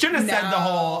that. Well, he shouldn't have said No. the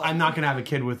whole "I'm not gonna have a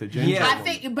kid with a ginger." Yeah. I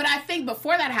think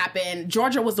before that happened,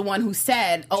 Georgia was the one who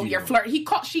said, "Oh, you're flirt."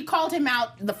 She called him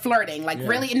out the flirting, like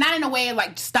really, not in a way of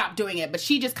like stop doing it, but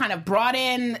she just kind of brought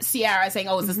in Ciara saying,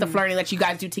 "Oh, is this the flirting that you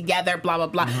guys do together?" Blah blah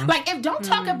blah. Like, if don't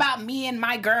talk about me and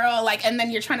my girl, like, and then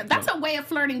you're trying to. That's a way of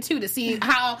flirting too, to see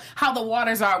how the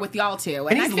waters are with y'all two.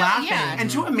 And I he's feel- laughing. yeah. And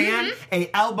to a man, a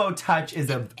elbow touch is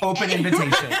an open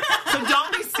invitation. direction. So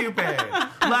don't be stupid.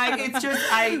 Like, it's just,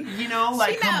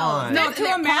 come on. No, to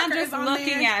a man Parker's just on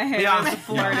looking there. at him. Yeah.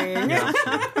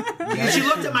 Flirting. She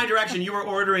looked at my direction. You were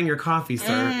ordering your coffee,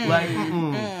 sir. Like,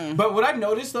 But what I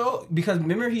noticed though, because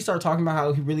remember he started talking about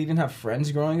how he really didn't have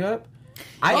friends growing up.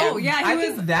 I think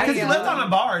that because he is- lived on a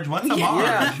barge. What's a barge?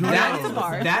 Yeah, What's a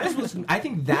barge? that is what's. I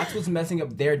think that's what's messing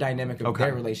up their dynamic of Okay.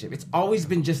 their relationship. It's always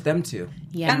been just them two.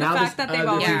 Yeah. And the Now fact there's that they've other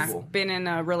always people. been in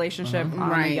a relationship on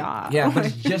Right. a yacht. Yeah, but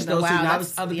it's just those two. Wow, Now there's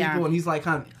that's- other yeah. people, and he's like,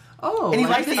 kind of, oh, And he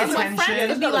like, likes the there's other attention.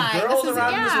 There's Be other like, girls this is-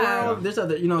 around this yeah. world. There's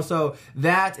other, so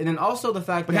that, and then also the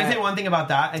fact But can I that say one thing about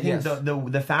that? I think Yes.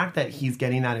 the fact that he's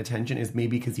getting that attention is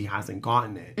maybe because he hasn't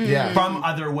gotten it Yeah. from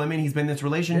other women. He's been in this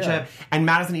relationship, and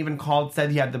Madison even said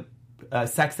he had the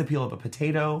sex appeal of a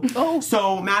potato. Oh.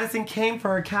 So Madison came for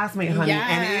her castmate, honey.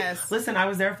 Yes. And listen, I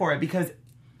was there for it because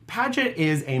Paget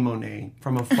is a Monet.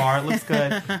 From afar, it looks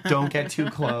good. Don't get too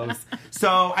close.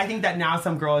 So I think that now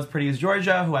some girl as pretty as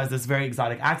Georgia, who has this very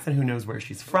exotic accent, who knows where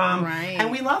she's from. Right.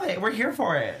 And we love it. We're here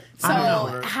for it. So I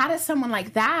don't know. how does someone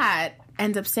like that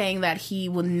end up saying that he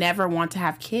will never want to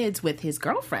have kids with his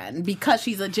girlfriend because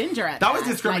she's a ginger at That was that?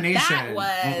 discrimination. Like,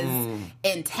 that was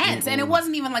intense. And it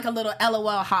wasn't even like a little LOL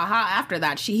haha after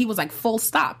that. He was like, full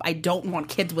stop. I don't want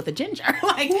kids with a ginger.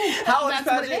 Like, how old that's is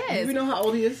what it Paget? Do is. we know how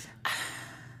old he is?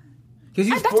 Because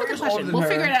he's That's 4 a good years older question. than We'll her.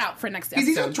 figure it out for next He's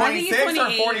either episode. I think he's 26 or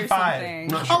 28 or 45. something.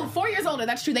 Not sure. Oh, 4 years older.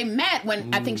 That's true. They met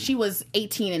when I think she was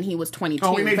 18 and he was 22.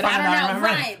 Oh, we made but fun I of don't that, know. remember?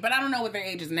 Right, but I don't know what their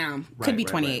age is now. Could be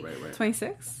 28.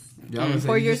 26? Yeah, I was gonna say,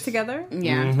 4 you years just- together?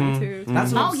 Yeah. 22.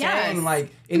 That's what Oh, I'm yes. saying. Like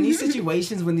in these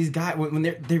situations, when these guys, when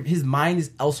they're his mind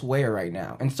is elsewhere right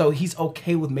now, and so he's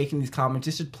okay with making these comments.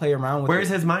 Just to play around with.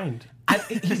 Where's it. his mind?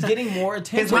 He's getting more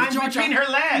attention. His mind's Georgia. between her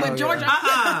legs. With Georgia.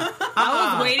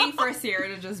 I was waiting for Sierra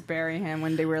to just bury him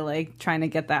when they were like trying to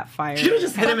get that fire. She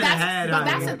just hit him in the That's, head. but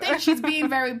that's honey. the thing. She's being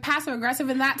very passive aggressive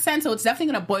in that sense, so it's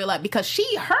definitely going to boil up because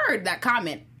she heard that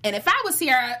comment. And if I was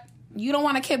Sierra, you don't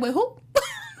want a kid with who?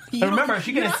 But remember,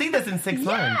 she's going to see this in 6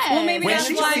 months. Well, maybe When that's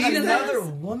she why sees she doesn't. another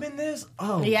woman this?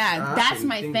 Oh, Yeah, God, I that's couldn't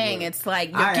my think thing. of it. It's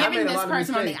like you're I made giving a this lot of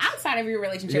person on the mistakes. outside of your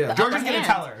relationship. Yeah. the Georgia's upper going to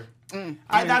hand. tell her.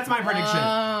 That's my prediction.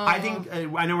 I think,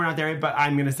 I know we're not there yet, but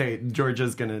I'm going to say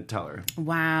Georgia's going to tell her.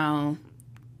 Wow.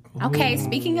 Okay,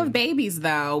 speaking of babies,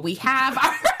 though, we have our.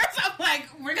 I'm like,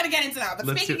 we're gonna get into that. But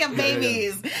Let's speaking do- of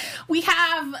babies, we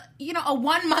have a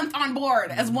 1 month on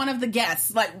board as one of the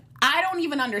guests. Like, I don't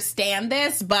even understand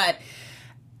this, but.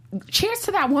 Cheers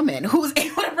to that woman who was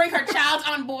able to bring her child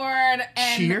on board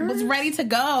and Cheers? was ready to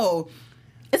go.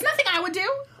 It's nothing I would do.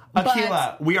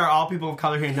 Akila, we are all people of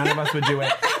color here. None of us would do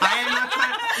it. I am not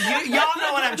trying. Y'all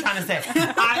know what I'm trying to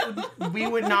say. We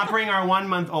would not bring our 1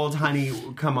 month old honey.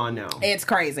 Come on now. It's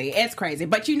crazy. It's crazy.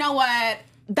 But you know what?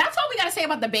 That's all we got to say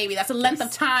about the baby. That's the length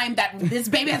of time that this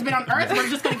baby has been on Earth. We're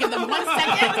just going to give them 1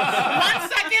 second. 1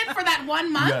 second for that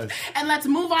 1 month. Yes. And let's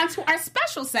move on to our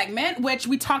special segment, which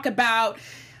we talk about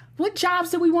what jobs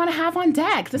do we want to have on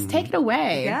deck. Let's take it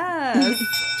away. Yes.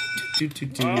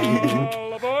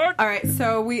 All right,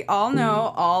 so we all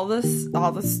know all the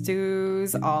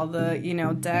stews, all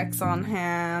the decks on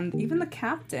hand, even the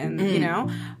captain.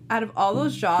 Out of all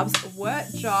those jobs,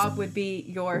 what job would be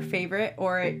your favorite,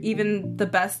 or even the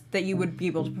best that you would be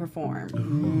able to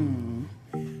perform?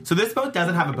 So this boat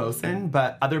doesn't have a bosun,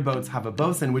 but other boats have a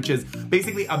bosun, which is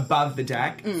basically above the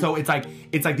deck. So it's like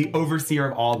the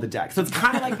overseer of all the decks. So it's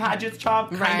kind of like Paget's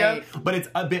job, kind of, but it's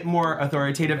a bit more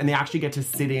authoritative, and they actually get to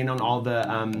sit in on all the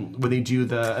when they do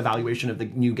the evaluation of the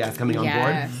new guests coming on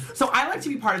Yes. board. So I like to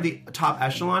be part of the top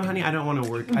echelon, honey. I don't want to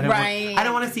work. I Right.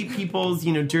 don't want to see people's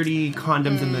dirty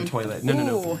condoms in the toilet. No, Ooh,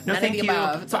 no, none of thank the you.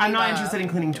 above. So I'm not Above. interested in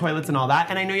cleaning toilets and all that.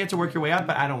 And I know you have to work your way up,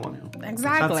 but I don't want to.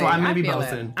 Exactly. That's why I'm gonna I be feel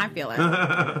bosun. it. I feel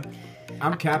it.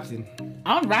 I'm captain.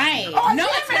 All right. No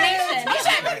explanation.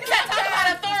 You can't talk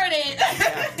about authority.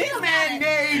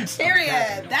 Nate.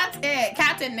 Period. That's it.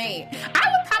 Captain Nate. I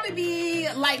would probably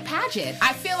be like Paget.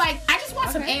 I feel like I just want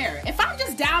some air. If I'm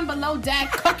just down below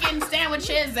deck cooking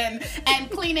sandwiches and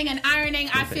cleaning and ironing,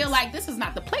 I feel like this is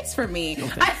not the place for me.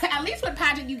 At least with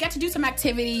Paget, you get to do some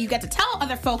activity. You get to tell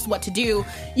other folks what to do.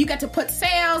 You get to put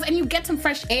sails and you get some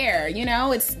fresh air.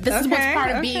 This is what's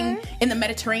part of being in the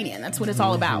Mediterranean. That's what it's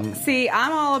all about. See,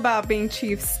 I'm all about being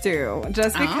Chief Stew,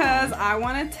 just because I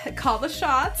want to call the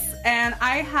shots, and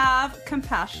I have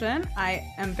compassion. I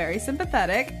am very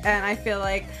sympathetic, and I feel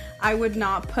like I would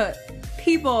not put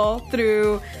people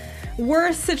through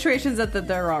worse situations that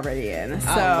they're already in.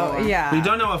 So, Lord. yeah. We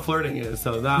don't know what flirting is,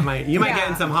 so you might get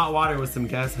in some hot water with some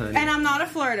guests, honey. And I'm not a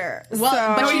flirter. Well,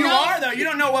 so. but No, you know- are though. You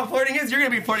don't know what flirting is. You're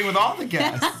gonna be flirting with all the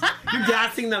guests. You're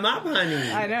gassing them up,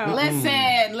 honey. I know.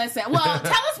 Listen. Well,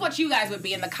 tell us what you guys would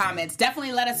be in the comments.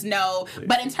 Definitely let us know.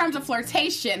 But in terms of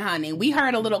flirtation, honey, we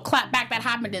heard a little clapback that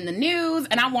happened in the news,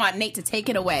 and I want Nate to take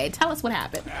it away. Tell us what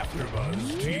happened.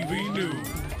 AfterBuzz TV News.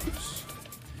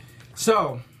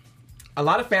 So, a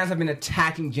lot of fans have been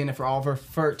attacking Jenna for all of her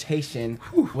flirtation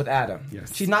with Adam.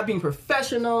 Yes. She's not being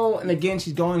professional, and again,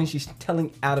 she's going and she's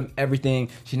telling Adam everything.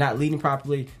 She's not leading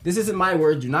properly. This isn't my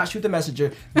word. Do not shoot the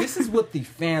messenger. This is what the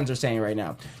fans are saying right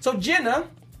now. So, Jenna,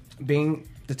 being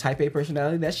the type A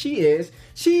personality that she is,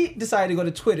 she decided to go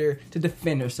to Twitter to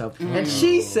defend herself. And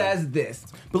she says this: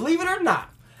 believe it or not,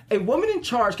 a woman in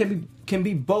charge can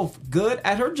be both good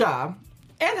at her job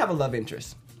and have a love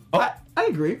interest. I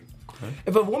agree.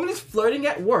 If a woman is flirting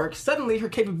at work, suddenly her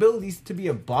capabilities to be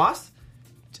a boss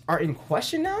are in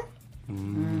question now.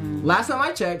 Last time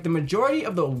I checked, the majority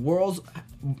of the world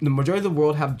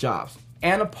have jobs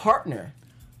and a partner.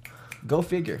 Go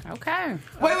figure. Okay.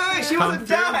 Wait. She wasn't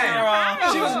done.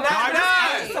 She was not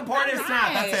done. Supportive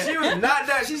snap. That's it. She was not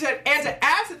done. She said, and to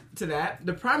add to that,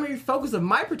 the primary focus of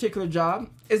my particular job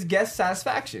is guest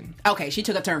satisfaction. Okay, she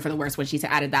took a turn for the worse when she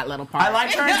added that little part. I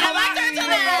like her. I like her to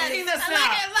that. Revoking the I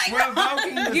snap. like it.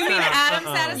 Revoking the You mean snap. Adam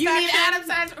satisfaction? You mean Adam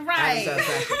satisfaction? Right.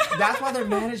 Satisfaction. That's why they're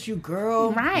mad at you,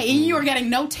 girl. Right, and you are getting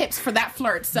no tips for that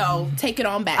flirt, so take it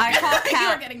on back. I call cap. You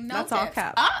are getting no That's all tips.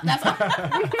 cap. That's all.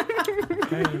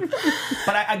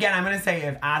 But again, I'm going to say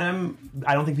if Adam,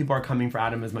 I don't think people are coming for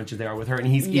Adam as much as they are with her, and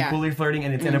he's Yeah. equally flirting,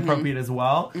 and it's inappropriate as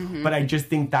well. But I just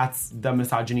think that's the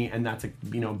misogyny, and that's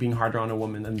being harder on a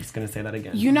woman. I'm just going to say that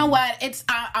again. You know what?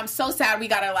 I'm so sad we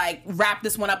gotta wrap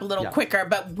this one up a little quicker,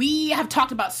 but we have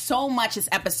talked about so much this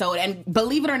episode, and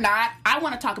believe it or not, I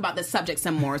want to talk about this subject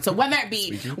some more. So whether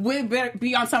it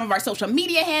be on some of our social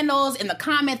media handles, in the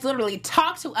comments, literally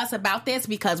talk to us about this,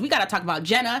 because we gotta talk about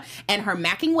Jenna and her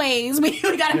macking ways. We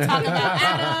gotta talk about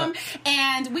Adam,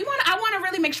 and I want to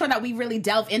really make sure that we really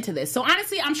delve into this. So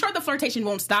honestly, I'm sure the flirtation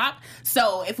won't stop.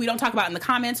 So if we don't talk about it in the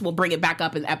comments, we'll bring it back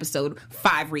up in episode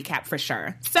 5 recap for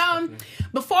sure. So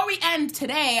before we end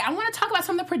today, I want to talk about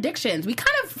some of the predictions. We kind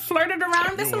of flirted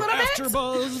around this a little bit.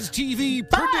 AfterBuzz TV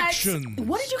But predictions.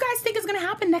 what did you guys think is going to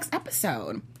happen next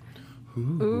episode?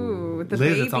 Ooh, the Liz,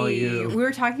 baby. it's all you. We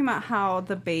were talking about how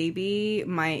the baby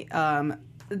might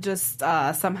just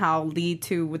somehow lead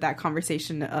to with that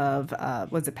conversation of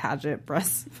was it Paget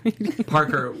breastfeeding?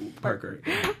 Parker.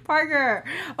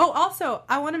 Oh, also,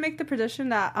 I want to make the prediction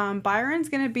that Byron's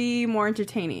going to be more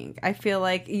entertaining. I feel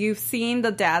like you've seen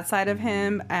the dad side of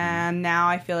him, and now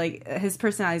I feel like his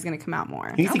personality is going to come out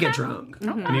more. He needs to get drunk. We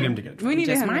need him to get drunk. We need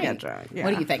Just him to might. get drunk. Yeah.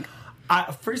 What do you think?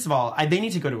 First of all, they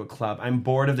need to go to a club. I'm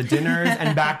bored of the dinners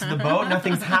and back to the boat.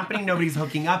 Nothing's happening. Nobody's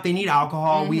hooking up. They need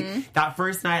alcohol. That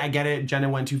first night, I get it. Jenna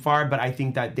went too far, but I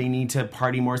think that they need to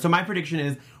party more. So my prediction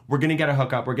is we're going to get a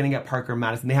hookup. We're going to get Parker and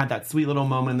Madison. They had that sweet little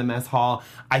moment in the mess hall.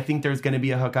 I think there's going to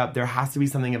be a hookup. There has to be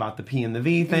something about the P and the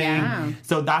V thing. Yeah.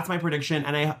 So that's my prediction.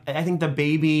 And I think the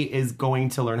baby is going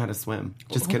to learn how to swim.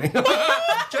 Just kidding.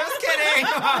 Just kidding.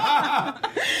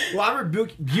 Well, I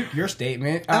rebuke your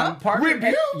statement. Parker,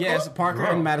 Rebuke? yes, Parker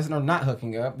and Madison are not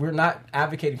hooking up. We're not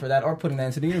advocating for that or putting that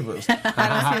into the universe. I don't see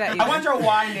that either. I wonder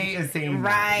why Nate is saying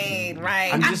that.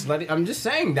 Right. I'm just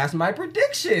saying that's my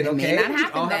prediction. Okay, May not We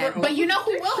happen all have then. our own But you know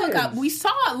who will hook up? predictions. We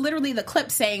saw literally the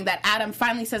clip saying that Adam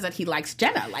finally says that he likes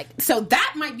Jenna. So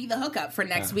that might be the hookup for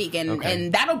next week.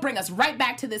 And that'll bring us right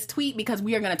back to this tweet because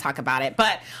we are going to talk about it.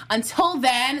 But until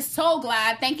then, so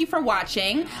glad. Thank you for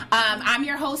watching. I'm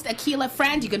your host, Akila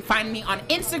Friend. You can find me on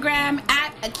Instagram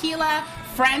at Akila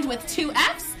Friend with 2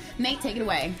 Fs. Nate, take it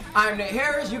away. I'm Nate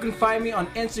Harris. You can find me on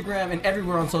Instagram and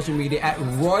everywhere on social media at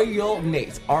Royal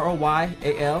Nate.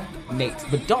 ROYAL Nate.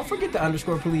 But don't forget the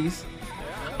underscore, please.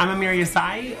 I'm Amir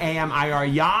Yassai, AMIR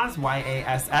Yas,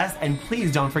 YASS, and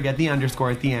please don't forget the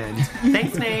underscore at the end.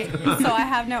 Thanks, Nate. So I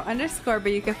have no underscore,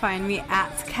 but you can find me at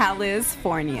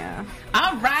California.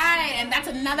 All right, and that's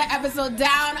another episode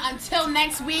down. Until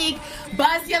next week,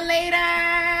 buzz you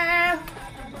later.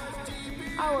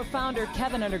 Our founder,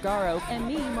 Kevin Undergaro, and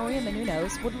me, Maria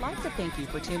Menounos, would like to thank you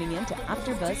for tuning in to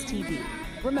AfterBuzz TV.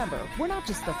 Remember, we're not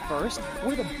just the first,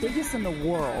 we're the biggest in the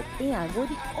world, and we're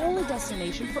the only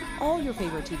destination for all your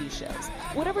favorite TV shows.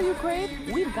 Whatever you crave,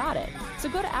 we've got it. So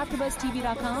go to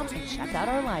AfterBuzzTV.com and check out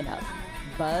our lineup.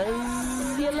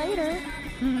 Buzz you later.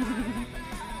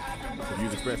 The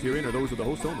views expressed herein are those of the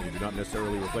host only and do not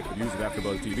necessarily reflect the views of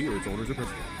AfterBuzz TV or its owners or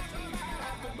principals.